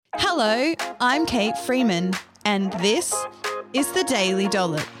Hello, I'm Kate Freeman, and this is the Daily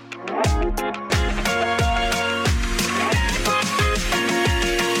Dollop.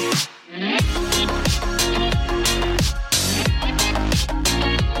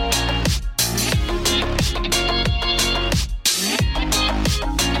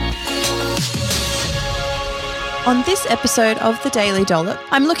 On this episode of the Daily Dollop,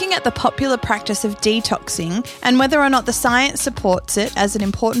 I'm looking at the popular practice of detoxing and whether or not the science supports it as an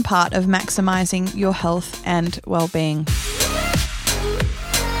important part of maximising your health and well-being.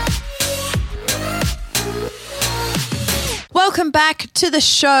 Welcome back to the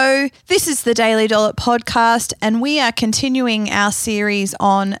show. This is the Daily Dollop podcast, and we are continuing our series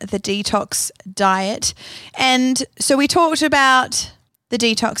on the detox diet. And so we talked about the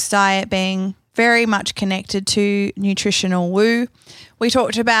detox diet being very much connected to nutritional woo. We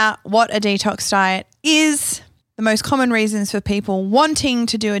talked about what a detox diet is, the most common reasons for people wanting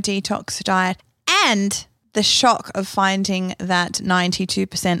to do a detox diet, and the shock of finding that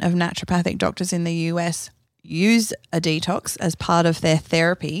 92% of naturopathic doctors in the US use a detox as part of their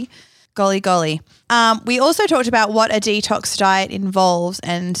therapy. Golly, golly. We also talked about what a detox diet involves,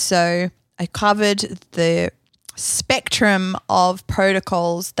 and so I covered the spectrum of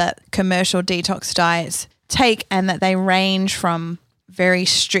protocols that commercial detox diets take, and that they range from very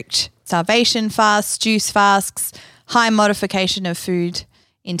strict starvation fasts, juice fasts, high modification of food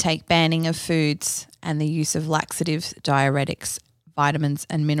intake, banning of foods, and the use of laxatives, diuretics, vitamins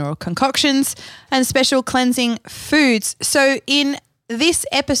and mineral concoctions, and special cleansing foods. So in this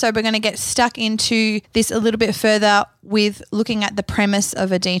episode, we're going to get stuck into this a little bit further with looking at the premise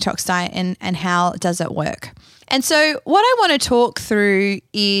of a detox diet and how does it work. And so what I want to talk through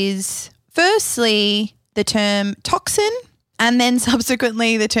is firstly the term toxin and then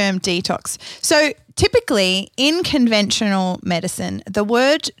subsequently the term detox. So typically in conventional medicine, the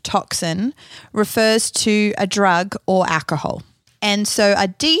word toxin refers to a drug or alcohol. And so a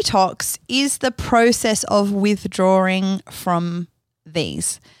detox is the process of withdrawing from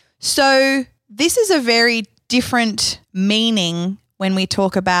these. So this is a very different meaning when we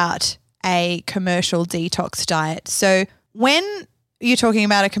talk about a commercial detox diet. So when you're talking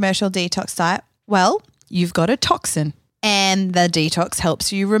about a commercial detox diet, well, you've got a toxin and the detox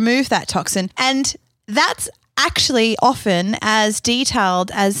helps you remove that toxin. And that's actually often as detailed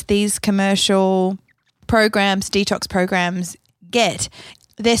as these commercial programs, detox programs get.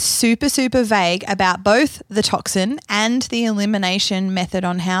 They're super, super vague about both the toxin and the elimination method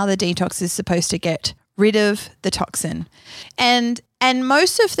on how the detox is supposed to get rid of the toxin. And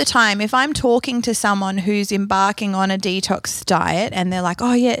most of the time, if I'm talking to someone who's embarking on a detox diet and they're like,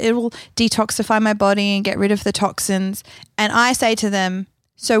 oh yeah, it will detoxify my body and get rid of the toxins. And I say to them,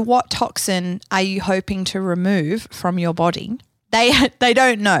 so what toxin are you hoping to remove from your body? They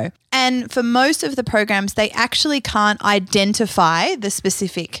don't know. And for most of the programs, they actually can't identify the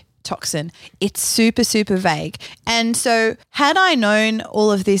specific toxin. It's super, super vague. And so had I known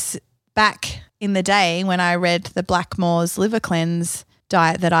all of this back in the day when I read the Blackmore's liver cleanse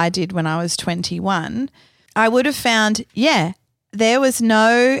diet that I did when I was 21, I would have found, there was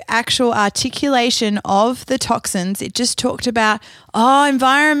no actual articulation of the toxins. It just talked about,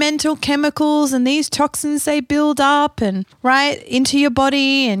 environmental chemicals and these toxins, they build up and right into your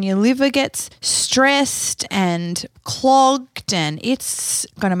body and your liver gets stressed and clogged and it's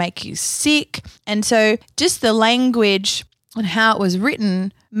going to make you sick. And so just the language and how it was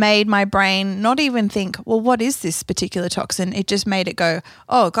written made my brain not even think, well, what is this particular toxin? It just made it go,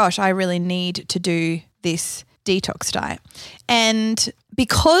 oh gosh, I really need to do this detox diet. And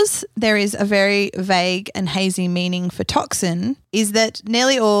because there is a very vague and hazy meaning for toxin, is that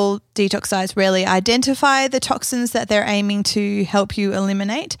nearly all detox diets rarely identify the toxins that they're aiming to help you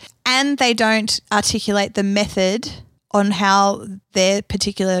eliminate, and they don't articulate the method on how their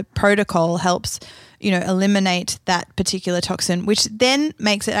particular protocol helps eliminate that particular toxin, which then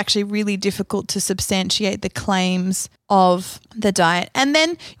makes it actually really difficult to substantiate the claims of the diet. And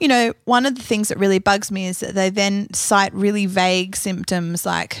then, one of the things that really bugs me is that they then cite really vague symptoms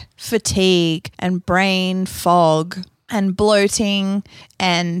like fatigue and brain fog and bloating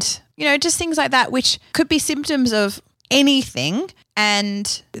and, just things like that, which could be symptoms of anything.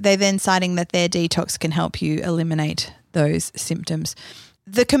 And they then citing that their detox can help you eliminate those symptoms.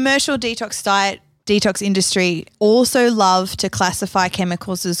 The commercial detox industry also love to classify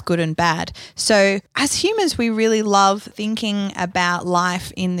chemicals as good and bad. So as humans, we really love thinking about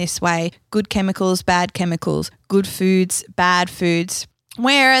life in this way: good chemicals, bad chemicals, good foods, bad foods.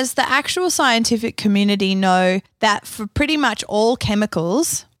 Whereas the actual scientific community know that for pretty much all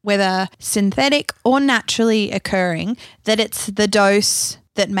chemicals, whether synthetic or naturally occurring, that it's the dose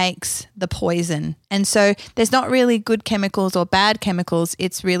that makes the poison. And so there's not really good chemicals or bad chemicals.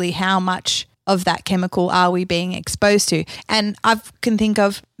 It's really how much of that chemical are we being exposed to. And I can think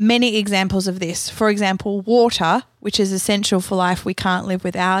of many examples of this. For example, water, which is essential for life. We can't live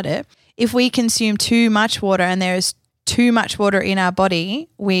without it. If we consume too much water and there is too much water in our body,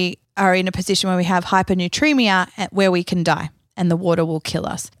 we are in a position where we have hypernatremia, where we can die and the water will kill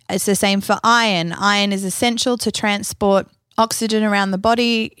us. It's the same for iron. Iron is essential to transport oxygen around the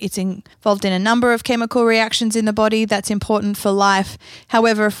body. It's involved in a number of chemical reactions in the body that's important for life.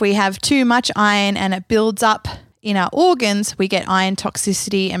 However, if we have too much iron and it builds up in our organs, we get iron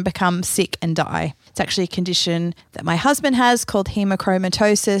toxicity and become sick and die. It's actually a condition that my husband has called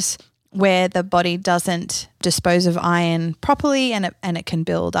hemochromatosis, where the body doesn't dispose of iron properly and it can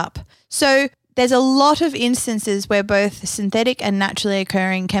build up. So there's a lot of instances where both synthetic and naturally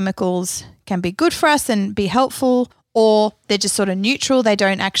occurring chemicals can be good for us and be helpful, or they're just sort of neutral. They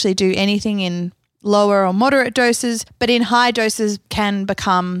don't actually do anything in lower or moderate doses, but in high doses can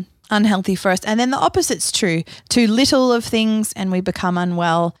become unhealthy for us. And then the opposite's true. Too little of things and we become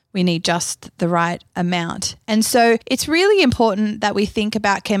unwell. We need just the right amount. And so it's really important that we think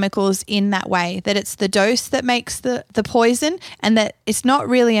about chemicals in that way, that it's the dose that makes the poison, and that it's not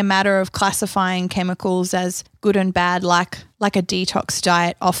really a matter of classifying chemicals as good and bad like a detox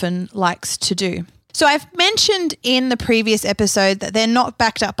diet often likes to do. So I've mentioned in the previous episode that they're not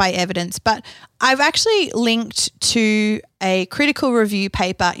backed up by evidence, but I've actually linked to a critical review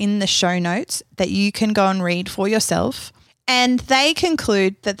paper in the show notes that you can go and read for yourself. And they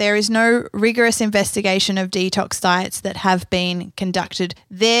conclude that there is no rigorous investigation of detox diets that have been conducted,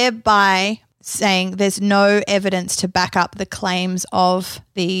 thereby saying there's no evidence to back up the claims of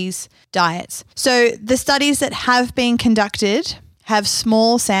these diets. So the studies that have been conducted have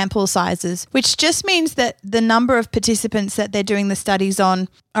small sample sizes, which just means that the number of participants that they're doing the studies on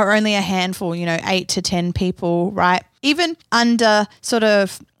are only a handful, 8 to 10 people, right? Even under sort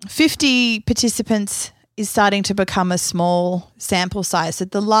of 50 participants is starting to become a small sample size. So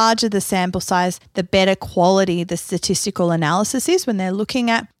the larger the sample size, the better quality the statistical analysis is when they're looking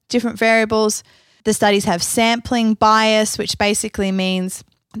at different variables. The studies have sampling bias, which basically means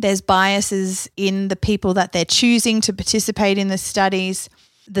there's biases in the people that they're choosing to participate in the studies.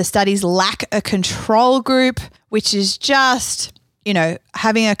 The studies lack a control group, which is just,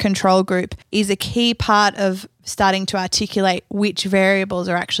 having a control group is a key part of starting to articulate which variables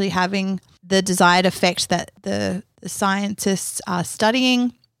are actually having the desired effect that the scientists are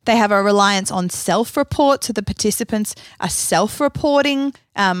studying. They have a reliance on self-report, so the participants are self-reporting,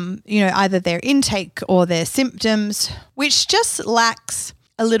 either their intake or their symptoms, which just lacks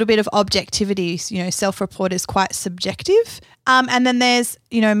a little bit of objectivity. Self-report is quite subjective. And then there's,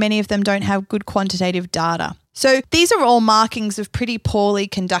 many of them don't have good quantitative data. So these are all markings of pretty poorly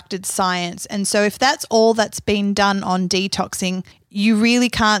conducted science. And so if that's all that's been done on detoxing, you really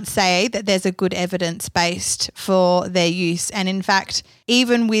can't say that there's a good evidence based for their use. And in fact,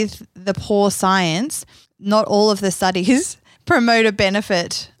 even with the poor science, not all of the studies promote a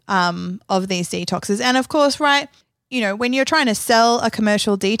benefit of these detoxes. And of course, right, when you're trying to sell a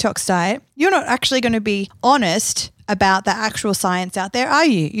commercial detox diet, you're not actually going to be honest about the actual science out there, are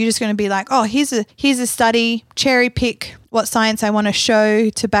you? You're just going to be like, oh, here's a study, cherry pick what science I want to show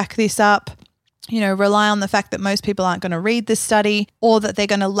to back this up, rely on the fact that most people aren't going to read this study, or that they're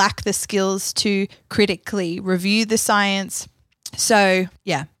going to lack the skills to critically review the science. So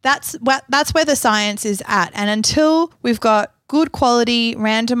yeah, that's where the science is at. And until we've got good quality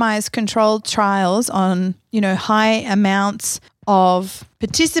randomized controlled trials on, high amounts of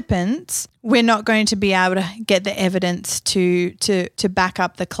participants, we're not going to be able to get the evidence to back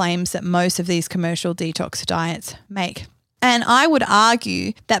up the claims that most of these commercial detox diets make. And I would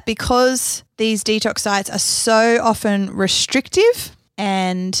argue that because these detox diets are so often restrictive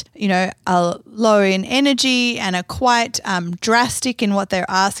and, are low in energy and are quite drastic in what they're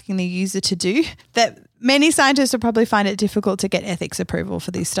asking the user to do, that many scientists will probably find it difficult to get ethics approval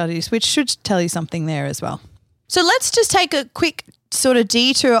for these studies, which should tell you something there as well. So let's just take a quick sort of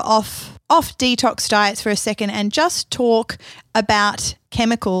detour off detox diets for a second and just talk about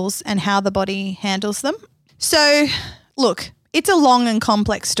chemicals and how the body handles them. So look, it's a long and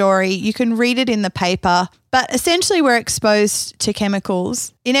complex story. You can read it in the paper, but essentially we're exposed to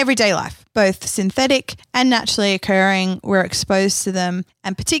chemicals in everyday life, both synthetic and naturally occurring. We're exposed to them,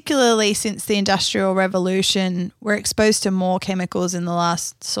 and particularly since the Industrial Revolution, we're exposed to more chemicals in the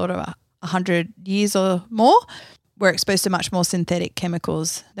last sort of 100 years or more. We're exposed to much more synthetic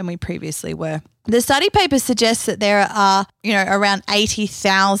chemicals than we previously were. The study paper suggests that there are, around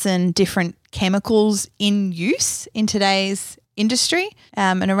 80,000 different chemicals in use in today's industry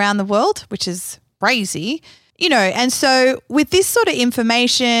and around the world, which is crazy, and so with this sort of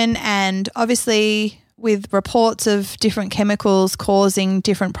information and obviously with reports of different chemicals causing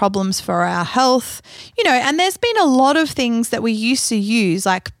different problems for our health, and there's been a lot of things that we used to use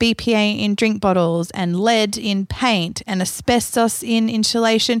like BPA in drink bottles and lead in paint and asbestos in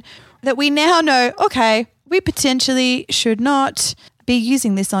insulation that we now know, okay, we potentially should not be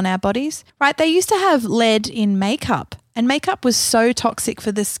using this on our bodies, right? They used to have lead in makeup. And makeup was so toxic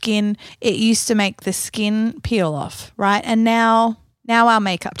for the skin, it used to make the skin peel off, right? And now our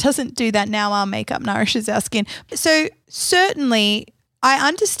makeup doesn't do that. Now our makeup nourishes our skin. So certainly I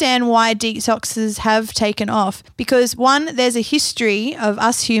understand why detoxes have taken off because one, there's a history of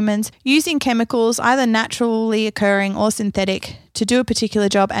us humans using chemicals, either naturally occurring or synthetic, to do a particular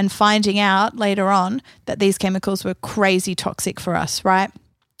job and finding out later on that these chemicals were crazy toxic for us, right?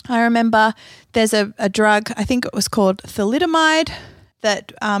 I remember there's a drug, I think it was called thalidomide,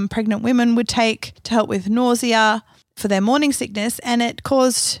 that pregnant women would take to help with nausea for their morning sickness, and it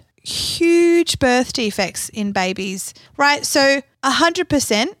caused huge birth defects in babies, right? So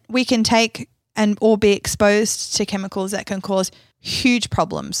 100% we can take or be exposed to chemicals that can cause huge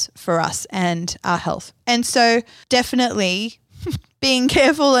problems for us and our health. And so definitely being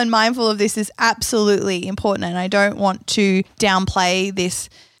careful and mindful of this is absolutely important, and I don't want to downplay this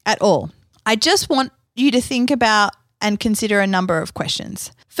at all. I just want you to think about and consider a number of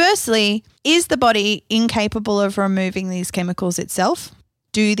questions. Firstly, is the body incapable of removing these chemicals itself?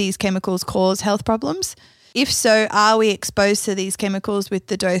 Do these chemicals cause health problems? If so, are we exposed to these chemicals with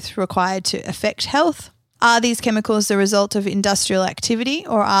the dose required to affect health? Are these chemicals the result of industrial activity,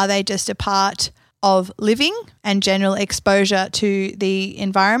 or are they just a part of living and general exposure to the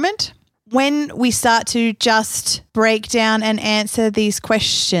environment? When we start to just break down and answer these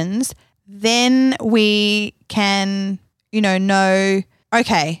questions, then we can, know,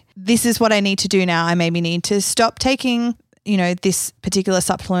 okay, this is what I need to do now. I maybe need to stop taking, this particular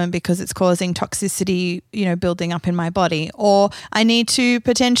supplement because it's causing toxicity, building up in my body. Or I need to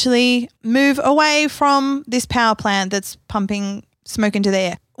potentially move away from this power plant that's pumping smoke into the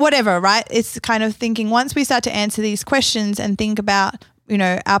air. Whatever, right? It's kind of thinking once we start to answer these questions and think about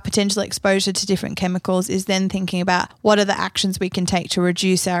our potential exposure to different chemicals is then thinking about what are the actions we can take to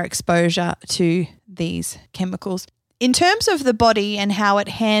reduce our exposure to these chemicals. In terms of the body and how it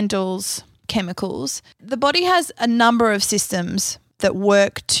handles chemicals, the body has a number of systems that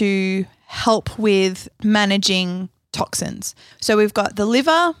work to help with managing toxins. So we've got the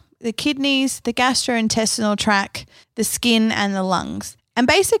liver, the kidneys, the gastrointestinal tract, the skin and the lungs. And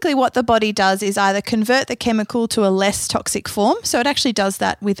basically what the body does is either convert the chemical to a less toxic form. So it actually does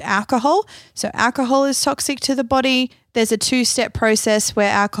that with alcohol. So alcohol is toxic to the body. There's a 2-step process where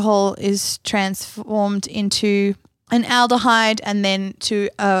alcohol is transformed into an aldehyde and then to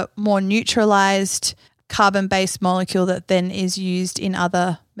a more neutralized carbon-based molecule that then is used in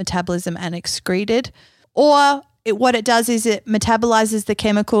other metabolism and excreted. Or what it does is it metabolizes the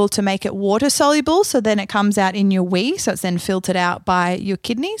chemical to make it water soluble, so then it comes out in your wee, so it's then filtered out by your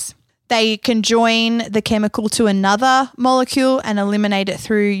kidneys. They can join the chemical to another molecule and eliminate it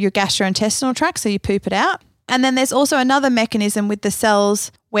through your gastrointestinal tract, so you poop it out. And then there's also another mechanism with the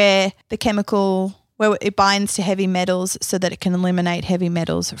cells where it binds to heavy metals so that it can eliminate heavy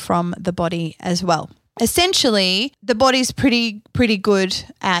metals from the body as well. Essentially, the body's pretty good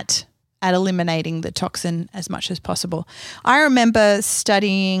at eliminating the toxin as much as possible. I remember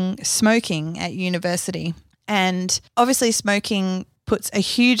studying smoking at university, and obviously smoking puts a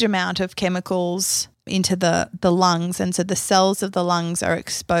huge amount of chemicals into the lungs, and so the cells of the lungs are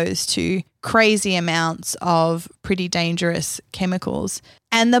exposed to crazy amounts of pretty dangerous chemicals.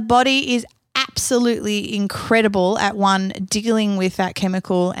 And the body is absolutely incredible at one, dealing with that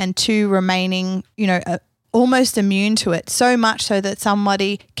chemical, and two, remaining, almost immune to it, so much so that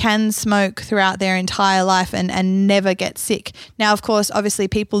somebody can smoke throughout their entire life and never get sick. Now, of course, obviously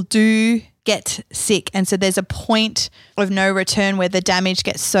people do get sick, and so there's a point of no return where the damage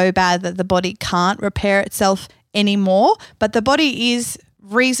gets so bad that the body can't repair itself anymore, but the body is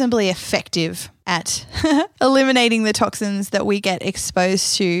reasonably effective at eliminating the toxins that we get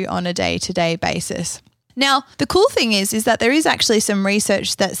exposed to on a day-to-day basis. Now, the cool thing is that there is actually some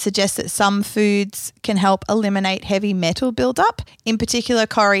research that suggests that some foods can help eliminate heavy metal buildup, in particular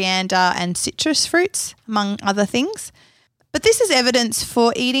coriander and citrus fruits, among other things. But this is evidence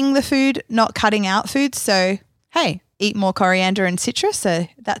for eating the food, not cutting out foods. So, hey, eat more coriander and citrus, so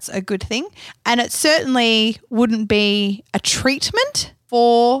that's a good thing. And it certainly wouldn't be a treatment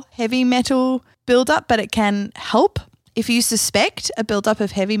for heavy metal buildup, but it can help. If you suspect a buildup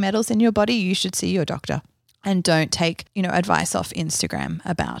of heavy metals in your body, you should see your doctor. and don't take, advice off Instagram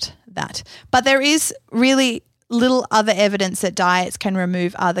about that. But there is really little other evidence that diets can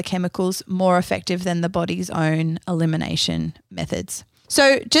remove other chemicals more effective than the body's own elimination methods.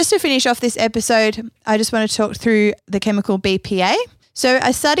 So just to finish off this episode, I just want to talk through the chemical BPA. So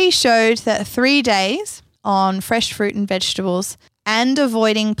a study showed that 3 days on fresh fruit and vegetables and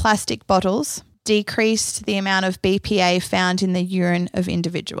avoiding plastic bottles decreased the amount of BPA found in the urine of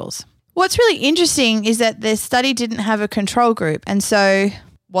individuals. What's really interesting is that the study didn't have a control group. And so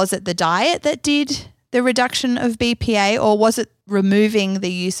was it the diet that did the reduction of BPA, or was it removing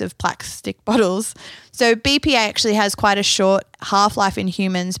the use of plastic bottles? So BPA actually has quite a short half-life in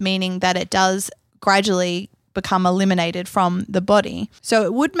humans, meaning that it does gradually become eliminated from the body. So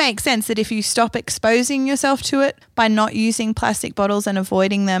it would make sense that if you stop exposing yourself to it by not using plastic bottles and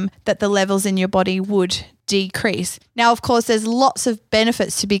avoiding them, that the levels in your body would decrease. Now, of course, there's lots of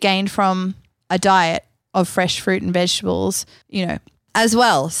benefits to be gained from a diet of fresh fruit and vegetables, as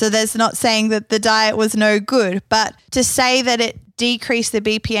well. So there's not saying that the diet was no good, but to say that it decreased the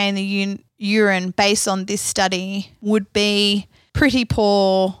BPA in the urine based on this study would be pretty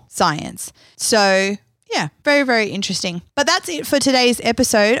poor science. So yeah, very, very interesting. But that's it for today's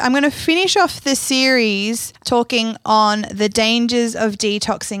episode. I'm going to finish off the series talking on the dangers of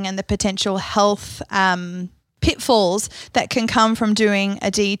detoxing and the potential health pitfalls that can come from doing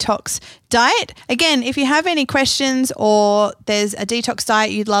a detox diet. Again, if you have any questions or there's a detox diet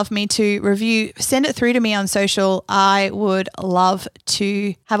you'd love me to review, send it through to me on social. I would love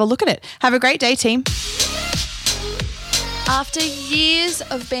to have a look at it. Have a great day, team. After years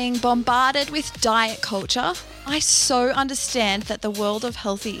of being bombarded with diet culture, I so understand that the world of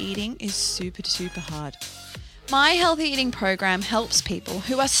healthy eating is super, super hard. My healthy eating program helps people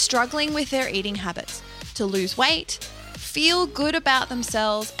who are struggling with their eating habits to lose weight, feel good about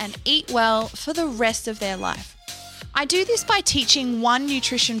themselves, and eat well for the rest of their life. I do this by teaching one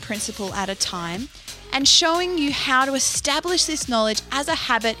nutrition principle at a time and showing you how to establish this knowledge as a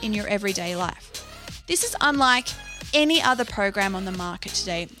habit in your everyday life. This is unlike any other program on the market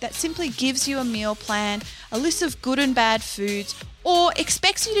today that simply gives you a meal plan, a list of good and bad foods, or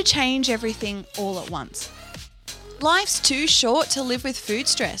expects you to change everything all at once. Life's too short to live with food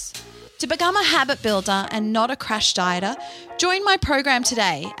stress. To become a habit builder and not a crash dieter, join my program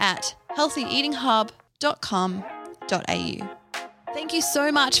today at healthyeatinghub.com.au. Thank you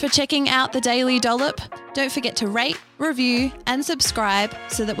so much for checking out the Daily Dollop. Don't forget to rate, review, and subscribe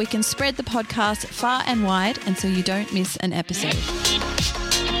so that we can spread the podcast far and wide and so you don't miss an episode.